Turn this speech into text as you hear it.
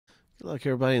Good luck,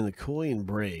 everybody, in the coin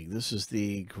break. This is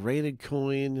the graded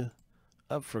coin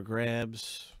up for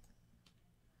grabs.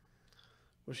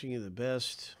 Wishing you the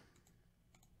best.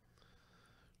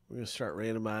 We're going to start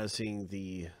randomizing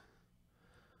the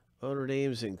owner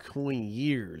names and coin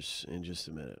years in just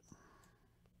a minute.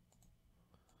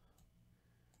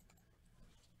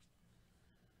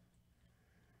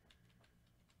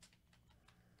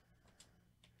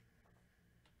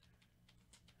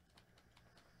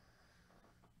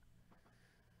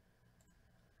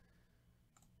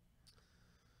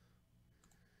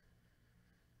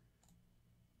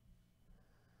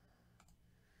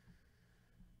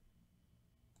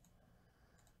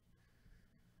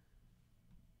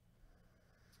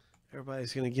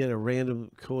 Everybody's going to get a random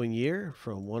coin year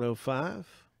from 105.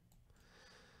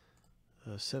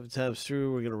 7 times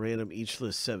through, we're going to random each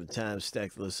list 7 times,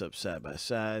 stack the list up side by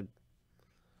side.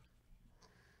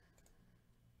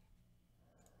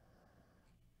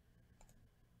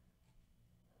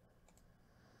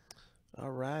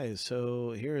 All right,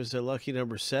 so here is the lucky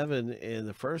number 7, and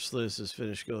the first list is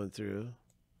finished going through.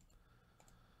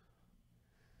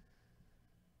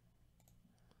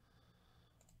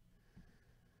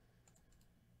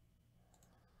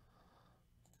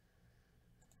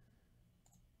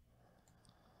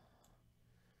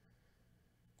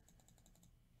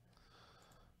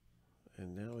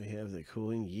 And now we have the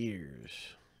coin years.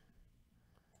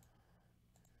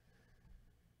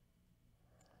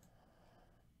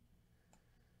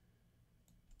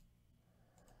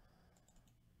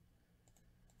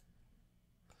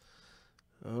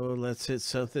 Oh, let's hit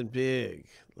something big.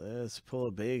 Let's pull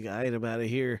a big item out of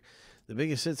here. The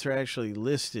biggest hits are actually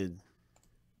listed.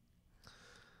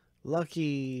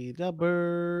 Lucky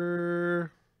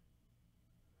number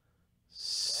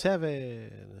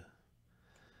 7.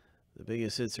 The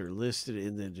biggest hits are listed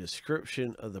in the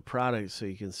description of the product, so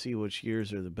you can see which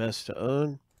years are the best to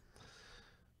own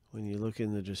when you look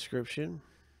in the description.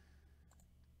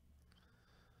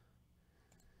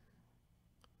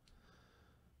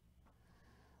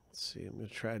 Let's see, I'm going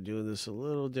to try doing this a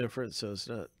little different so it's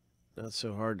not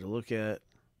so hard to look at.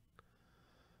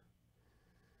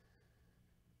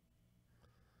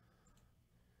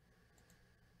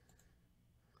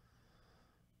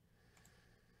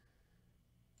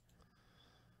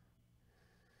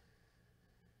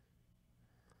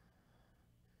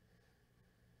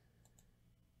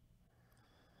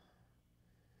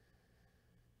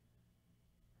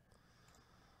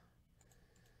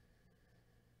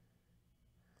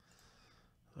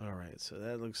 All right, so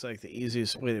that looks like the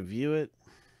easiest way to view it.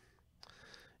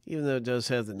 Even though it does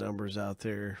have the numbers out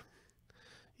there,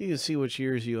 you can see which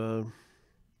years you own.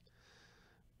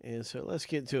 And so let's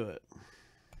get to it.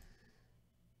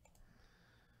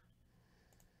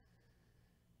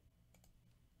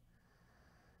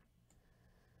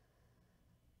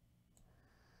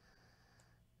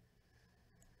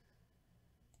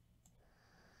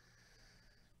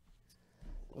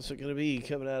 What's it going to be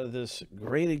coming out of this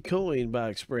graded coin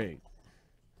box break?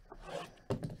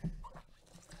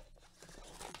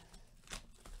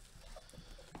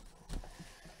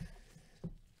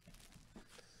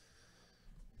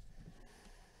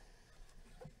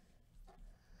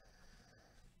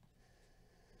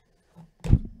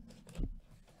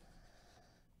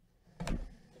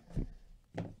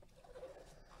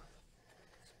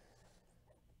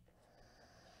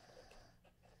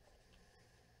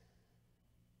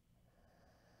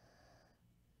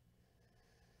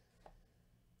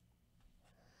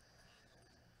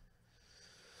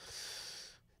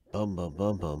 Bum bum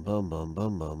bum bum bum bum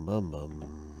bum bum bum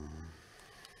bum.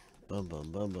 Bum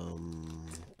bum bum bum.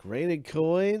 Graded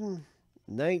coin,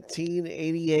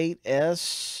 1988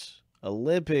 S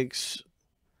Olympics.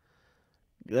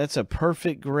 That's a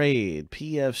perfect grade.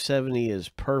 PF70 is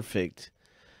perfect.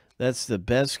 That's the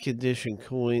best condition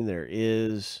coin there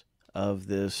is of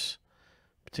this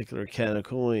particular kind of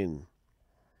coin.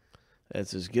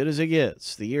 That's as good as it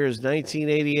gets. The year is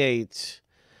 1988.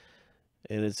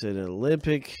 And it's an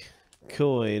Olympic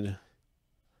coin.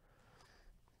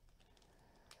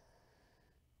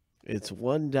 It's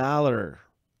 $1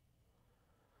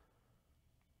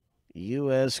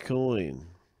 US coin.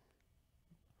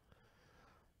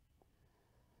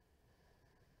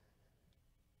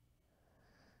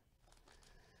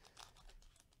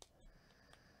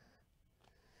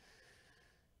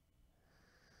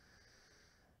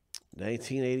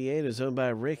 $1988 is owned by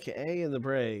Rick A in the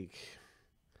break.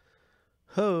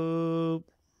 Hope.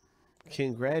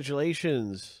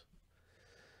 Congratulations.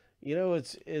 You know,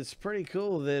 it's pretty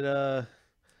cool that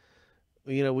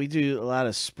you know, we do a lot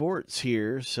of sports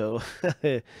here, so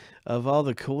of all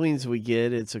the coins we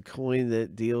get, it's a coin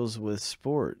that deals with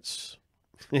sports.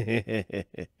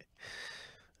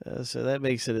 So that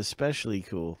makes it especially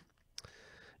cool.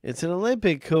 It's an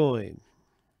Olympic coin.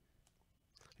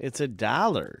 It's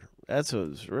 $1. That's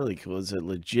what's really cool. It's a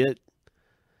legit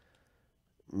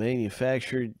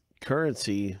manufactured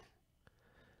currency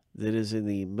that is in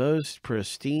the most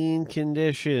pristine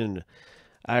condition.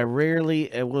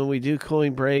 When we do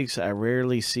coin breaks, I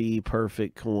rarely see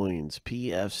perfect coins.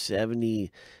 PF70,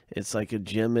 it's like a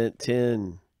gem at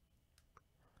 10.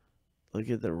 Look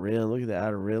at the rim, look at the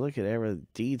outer rim, look at every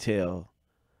detail.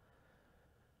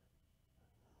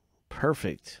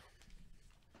 Perfect.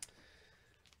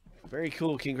 Very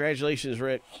cool. Congratulations,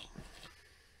 Rick.